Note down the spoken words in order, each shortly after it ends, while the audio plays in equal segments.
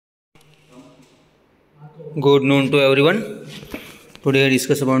Good noon to everyone. Today I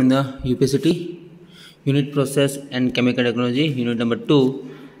discuss about the Upct unit process and chemical technology unit number 2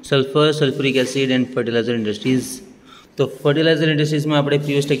 sulfur sulfuric acid and fertilizer industries. तो fertiliser industries में આપણે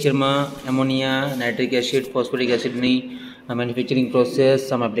previous લેક્ચરમાં ammonia nitric acid phosphoric એસિડની manufacturing process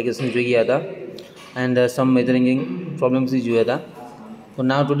સમ application જોઈ ગયા હતા and sum measuring problems જોયા હતા. તો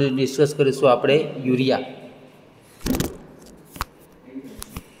નાવ ટુડે ડિસ્કસ કરીશું આપણે urea.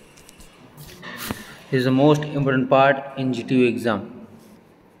 This is the most important part in GTU exam.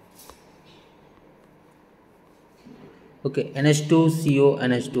 Okay, NH2CO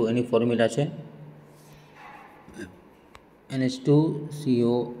NH2 any formula છે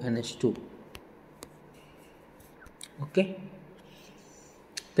NH2CO NH2. Okay,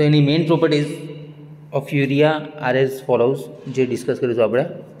 તો એની main properties of urea are as follows જે discuss કરીશું આપણે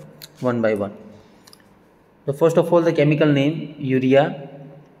વન બાય વન. તો first of all the chemical name urea,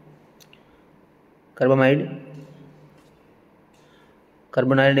 carbamide,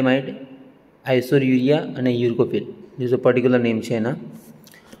 કાર્બોનાઇલડિમાઇડ, આઇસોયુરિયા અને યુર્કોફિલ. જે particular name છે એના.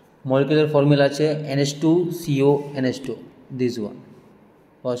 મોલિક્યુલર ફોર્મ્યુલા છે NH2CO NH2. This one,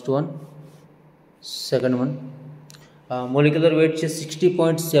 first one, second one. Molecular wet છે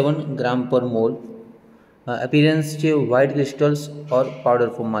 60.7 ગ્રામ પર મોલ. અપિયરન્સ છે વ્હાઇટ ક્રિસ્ટલ્સ ઓર પાવડર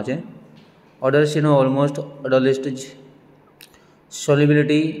ફોર્મમાં છે. ઓર્ડર છે એનો ઓલમોસ્ટ અડોલિસ્ટ જ.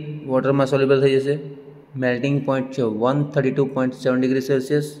 સોલ્યુબિલિટી વોટરમાં સોલ્યુબલ થઈ જશે. મેલ્ટિંગ પોઈન્ટ છે 132.7 degree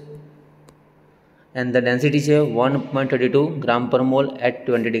Celsius and the density છે 1.32 ગ્રામ પર mall at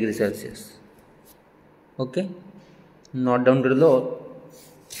 20 degree Celsius. Okay, note down કરી લો.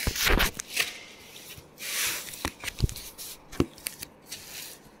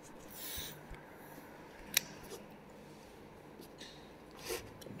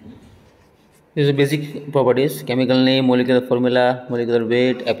 These are basic properties: chemical name, molecular formula, molecular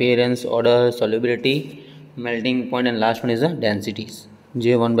weight, appearance, order, solubility, melting point, and last one is the densities.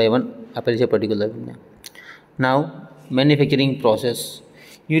 J one by one આપેલ છે particular. Now manufacturing process.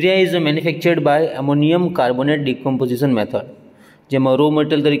 Urea is manufactured by ammonium carbonate decomposition method. જેમાં raw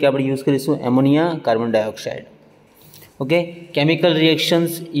material તરીકે આપણે use કરીશું ammonia carbon dioxide. Okay, chemical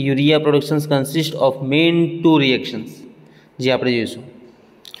reactions urea productions consist of main two reactions જે આપણે જોઈશું.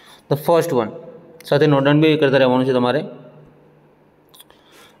 The first one સાથે note down બી કરતા રહેવાનું છે તમારે.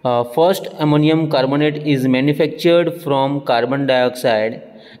 First ammonium carbonate is manufactured from carbon dioxide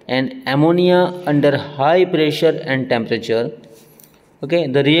and ammonia under high pressure and temperature. Okay,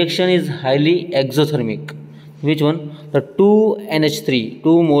 the reaction is highly exothermic. Which one? The 2NH3,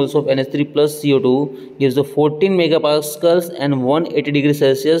 2 moles of NH3 plus CO2 gives the 14 megapascals and 180 degree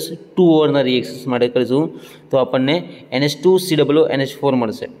Celsius. 2 ઓવરના reactions માટે કરીશું તો આપણને NH2COO NH4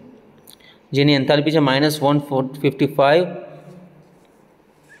 મળશે જેની enthalpy છે -155.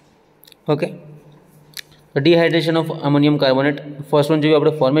 Okay, dehydration of ammonium carbonate. First one જોઈએ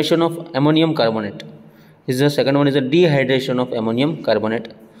આપણે formation of ammonium carbonate. This is the second one is the dehydration of ammonium carbonate.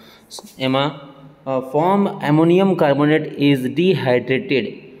 એમાં form ammonium carbonate is dehydrated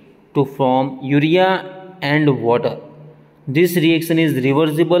to form urea and water. This reaction is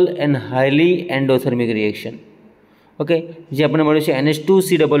reversible and highly endothermic reaction. Okay, જે આપણને મળ્યું છે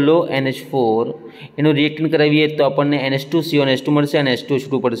NH2COO NH4 એનું reaction કરાવીએ તો આપણને NH2CO NH2 મળશે અને H2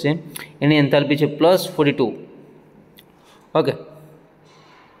 છૂટું પડશે. એની એન્થાલ્પી છે +42. Okay,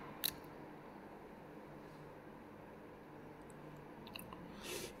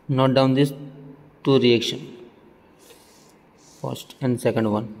 note down these two reaction, first and second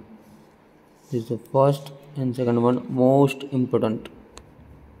one. This is the first and second one most important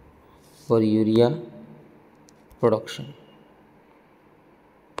for urea production.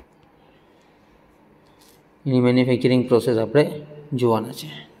 Any manufacturing process આપણે જોવાના છે.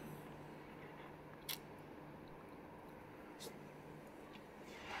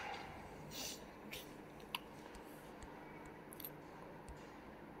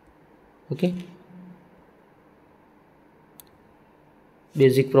 ઓકે,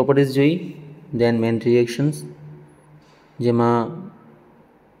 બેઝિક પ્રોપર્ટીઝ જોઈ, દેન main reactions જેમાં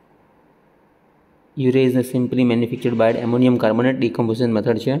urea is simply manufactured by ammonium carbonate ડિકમ્પોઝિશન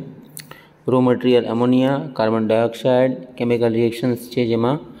method છે. Raw material ammonia carbon dioxide. Chemical reactions છે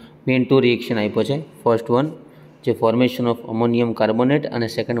જેમાં main two reaction આપ્યો છે. ફર્સ્ટ વન જે ફોર્મેશન ઓફ અમોનિયમ કાર્બોનેટ અને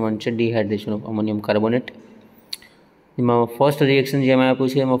સેકન્ડ વન છે ડિહાઇડ્રેશન ઓફ અમોનિયમ કાર્બોનેટ. એમાં ફર્સ્ટ રિએક્શન જેમાં આપ્યું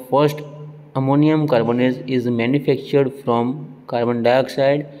છે એમાં first ammonium carbonate is manufactured from carbon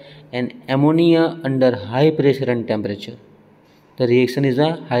dioxide and ammonia under high pressure and temperature. The reaction is a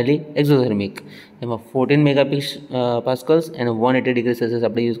highly exothermic. એમાં 14 megapascals and 180 degree Celsius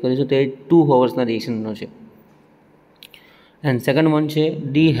આપણે use કરીશું તો એ 2 hours ના રિએક્શનનો છે. एंड सेकंड वन है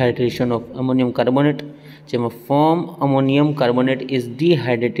डिहाइड्रेशन ऑफ अमोनियम कार्बोनेट, जेमां form ammonium carbonate is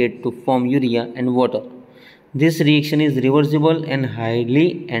dehydrated to form urea and water. This reaction is reversible and highly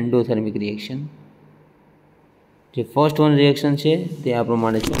endothermic reaction. જે first one reaction છે તે આ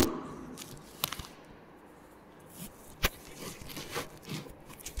પ્રમાણે છે.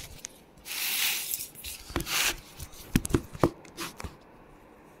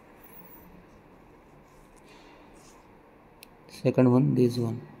 Second one, this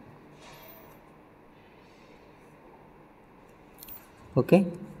one. Okay,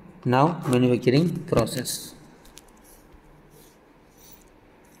 now manufacturing process.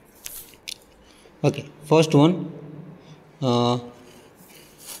 Okay, first one,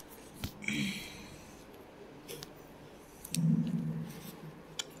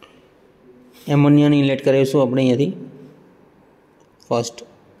 એમોનિયાને inlet કરીશું આપણે અહીંયાથી first.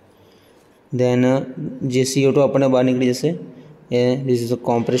 દેન જે CO2 આપણને બહાર નીકળી જશે એ this is a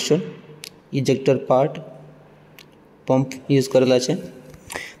compressor, ઇજેક્ટર part, pump use કરેલા છે.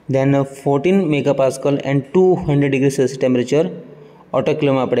 દેન 14 મેગાપાસ્કલ એન્ડ 200 ડિગ્રી સેલ્સિયસ ટેમ્પરેચર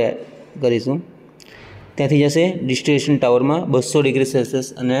ઓટોક્લેવમાં આપણે કરીશું. ત્યાંથી જશે ડિસ્ટિલેશન ટાવરમાં 200 ડિગ્રી સેલ્સિયસ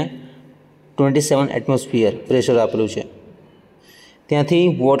અને 27 એટમોસ્ફિયર પ્રેશર આપેલું છે. ત્યાંથી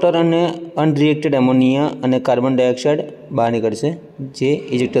વોટર અને અનરિએક્ટેડ એમોનિયા અને કાર્બન ડાયોક્સાઇડ બહાર નીકળશે, જે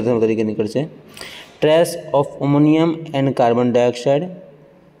ઇજેક્ટર તરીકે નીકળશે. Trace of અમોનિયમ and carbon dioxide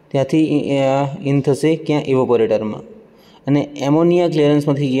ત્યાંથી ઇન થશે ક્યાં ઇવોપોરેટરમાં, અને એમોનિયા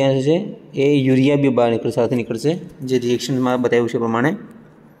ક્લિયરન્સમાંથી ક્યાં થશે એ યુરિયા બી બહાર સાથે નીકળશે, જે રિએક્શનમાં બતાવ્યું છે પ્રમાણે.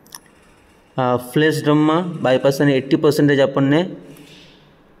 ફ્લેશ ડ્રમમાં બાયપાસ અને 80% આપણને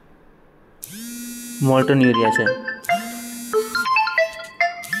મોલ્ટન યુરિયા છે.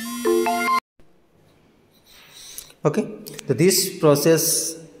 ઓકે, તો ધીસ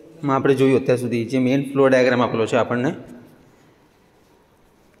પ્રોસેસમાં આપણે જોયું અત્યાર સુધી જે મેઇન ફ્લો ડાયાગ્રામ આપેલો છે આપણને.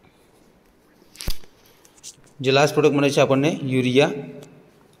 જે લાસ્ટ પ્રોડક્ટ મળે છે આપણને યુરિયા,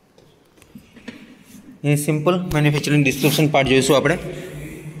 એ સિમ્પલ મેન્યુફેક્ચરિંગ ડિસ્ક્રિપ્શન પાર્ટ જોઈશું આપણે.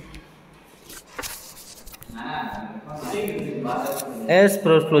 As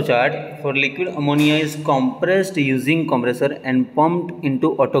per flow chart, for liquid ammonia is compressed using compressor and pumped into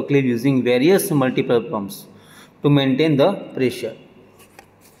autoclave using various multiple pumps to maintain the pressure.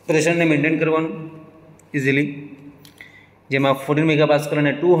 Pressure ને maintain કરવાનું easily, જેમાં 14 મેગાપાસ્કલ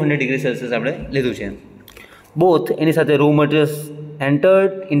અને 200 degree Celsius આપણે લીધું છે. Both એની સાથે row materials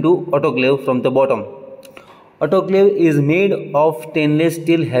entered into autoclave from the bottom. Autoclave is made of stainless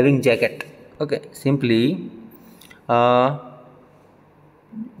steel having jacket. Okay, simply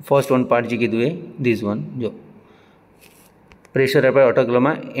first one part જે કીધું એ ધીસ વન, જો પ્રેશર આપણે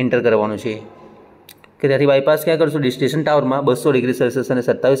ઓટોક્લેવમાં એન્ટર કરવાનું છે કે ત્યાંથી બાયપાસ ક્યાં કરશું ડિસ્ટિલેશન ટાવરમાં 200 ડિગ્રી સેલ્સિયસ અને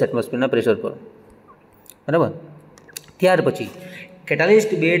 27 એટમોસ્ફિયરના પ્રેશર પર, બરાબર. ત્યાર પછી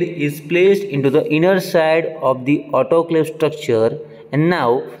catalyst bed is placed into the inner side of the autoclave structure, and now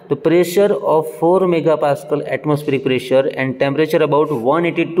the pressure of 4 megapascal atmospheric pressure and temperature about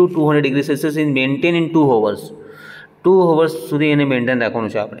 180 to 200 degrees Celsius is maintained in 2 hours. 2 hours સુધી એને maintain રાખવાનું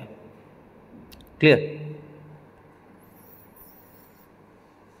છે આપણે. Clear?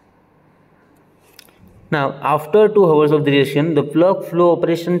 Now, after 2 hours of the reaction, the plug flow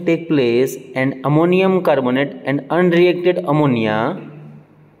operation take place and ammonium carbonate and unreacted ammonia,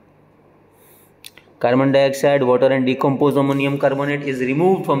 carbon dioxide, water and decomposed ammonium carbonate is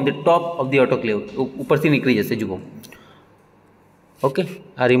removed from the top of the autoclave. ઉપરથી નીકળી જશે, જુઓ. Okay,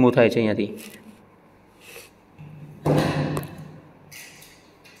 આ remove થાય છે અહીંયાથી.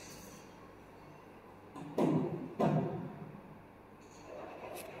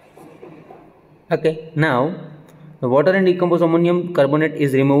 Okay, now the water and decomposed ammonium carbonate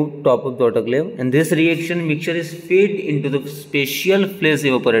is removed top of the autoclave, and this reaction mixture is fed into the special flash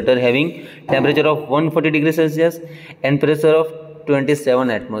evaporator having temperature of 140 degrees Celsius and pressure of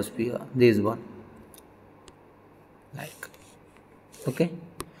 27 atmosphere. This one, like, okay,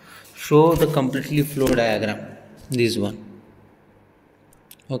 show the completely flow diagram. This one,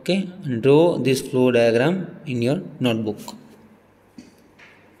 okay, and draw this flow diagram in your notebook.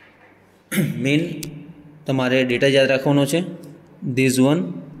 Main તમારે data યાદ રાખવાનો છે, this one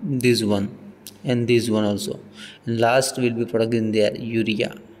and this one also, and last will be product in there,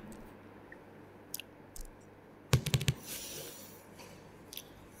 urea.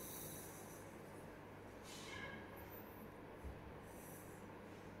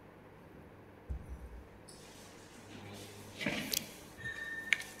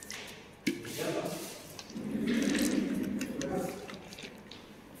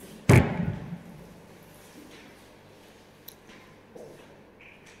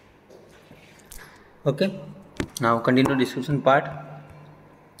 Okay, Now continue description part.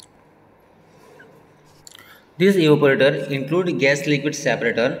 This evaporator include gas liquid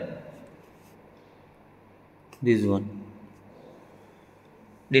separator, this one,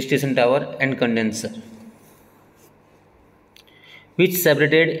 distillation tower and condenser, which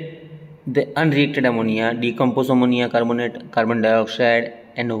separated the unreacted ammonia, decomposed ammonia carbonate, carbon dioxide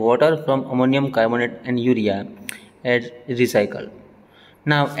and water from ammonium carbonate and urea as recycled.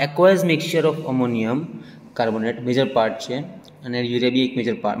 Now aqueous mixture of ammonium carbonate major part છે અને urea भी एक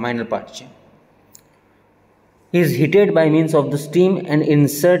major part minor part છે, is heated by means of the steam and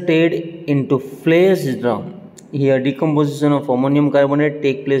inserted into flash drum. Here decomposition of ammonium carbonate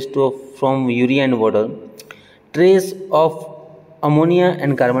take place from urea and water. Trace of ammonia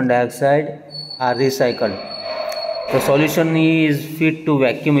and carbon dioxide are recycled. The solution is fed to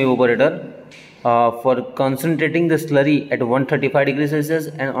vacuum evaporator for concentrating the slurry at 135 degrees Celsius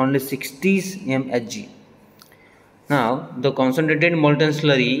and only 60 mHg. Now the concentrated molten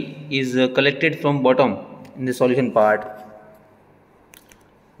slurry is collected from bottom in the solution part.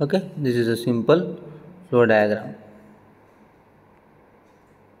 Okay, this is a simple flow diagram.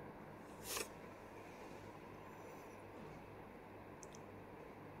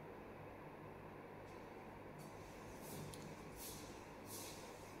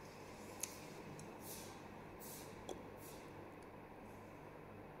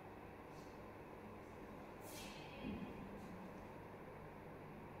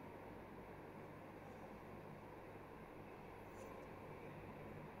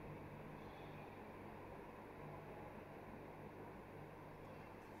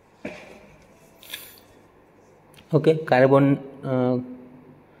 Okay,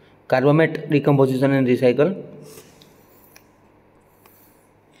 carbamate decomposition and recycle.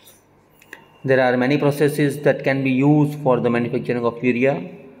 There are many processes that can be used for the manufacturing of urea.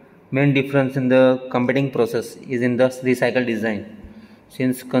 Main difference in the competing process is in the recycle design,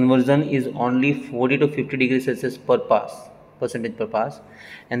 since conversion is only 40 to 50 degrees Celsius per percentage per pass,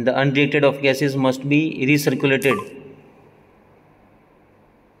 and the unreacted of gases must be recirculated.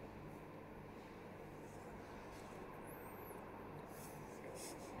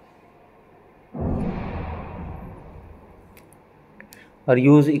 Or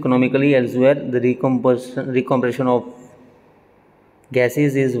used economically elsewhere. The recompression of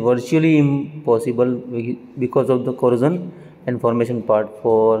gases is virtually impossible because of the corrosion and formation part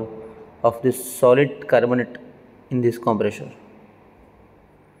of this solid carbonate in this compressor.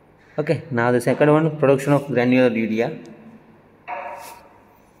 Okay, now the second one, production of granular urea.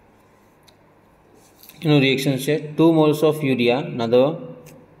 Reaction set 2 moles of urea, another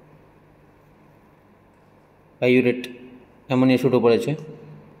pyruvate ammonia છૂટો પડે છે.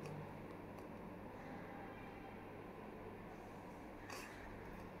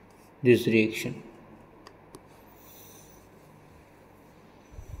 This reaction.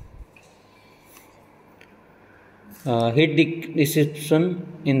 Heat dissipation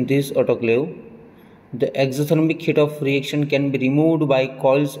in this autoclave. The exothermic heat of reaction can be removed by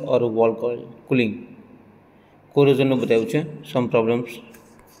coils or wall coil cooling. Corrosion નું બતાવ્યું છે, some problems.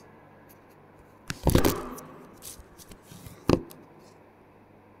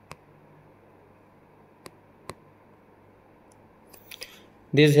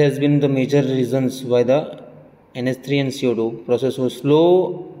 This has been the major reasons why the NH3 and CO2 process was slow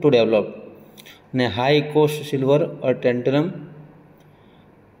to develop. High cost silver or tantalum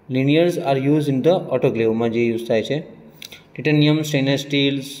linears are used in the autoclave માં જે use થાય છે. Titanium stainless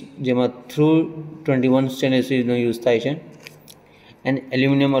steels જેમાં through 21 stainless સ્ટીલનો use થાય છે. And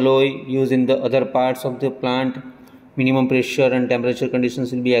aluminum alloy used in the other parts of the plant. Minimum pressure and temperature conditions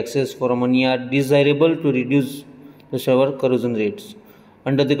will be accessed for ammonia are desirable to reduce the severe corrosion rates.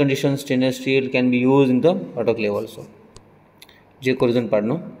 Under the conditions, stainless steel can be used in the autoclave also. જે corrosion part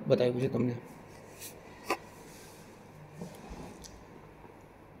નો બતાવ્યું છે તમને.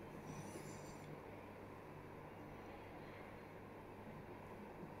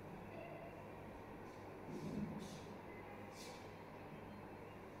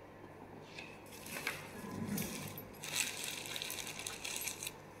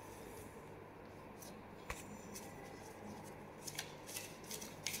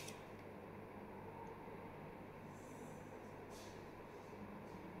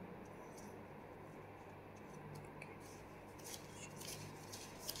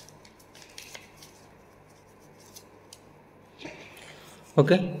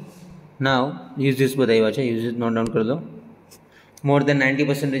 Okay, now use this बताया है, use it note down कर दो. More than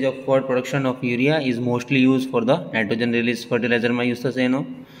 90% of production of urea is mostly used for the nitrogen release fertilizer में use થશે એનો.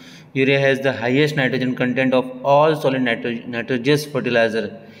 Urea has the highest nitrogen content of all solid nitrogenous fertilizer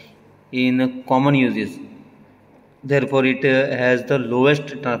in common uses. Therefore, it has the lowest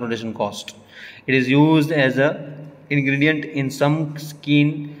transportation cost. It is used as a ingredient in some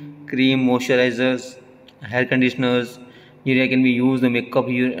skin cream, moisturizers, hair conditioners. Urea can be used in makeup,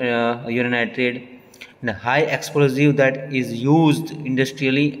 urine nitrate, and a high explosive that is used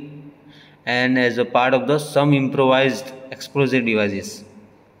industrially and as a part of the some improvised explosive devices.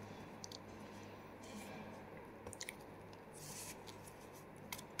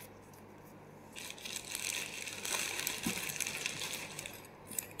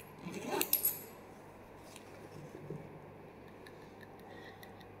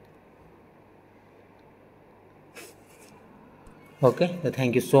 Okay તો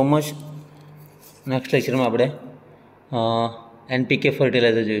thank you so much. Next લેક્ચરમાં આપણે NPK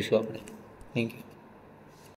fertiliser જોઈશું આપણે. Thank you.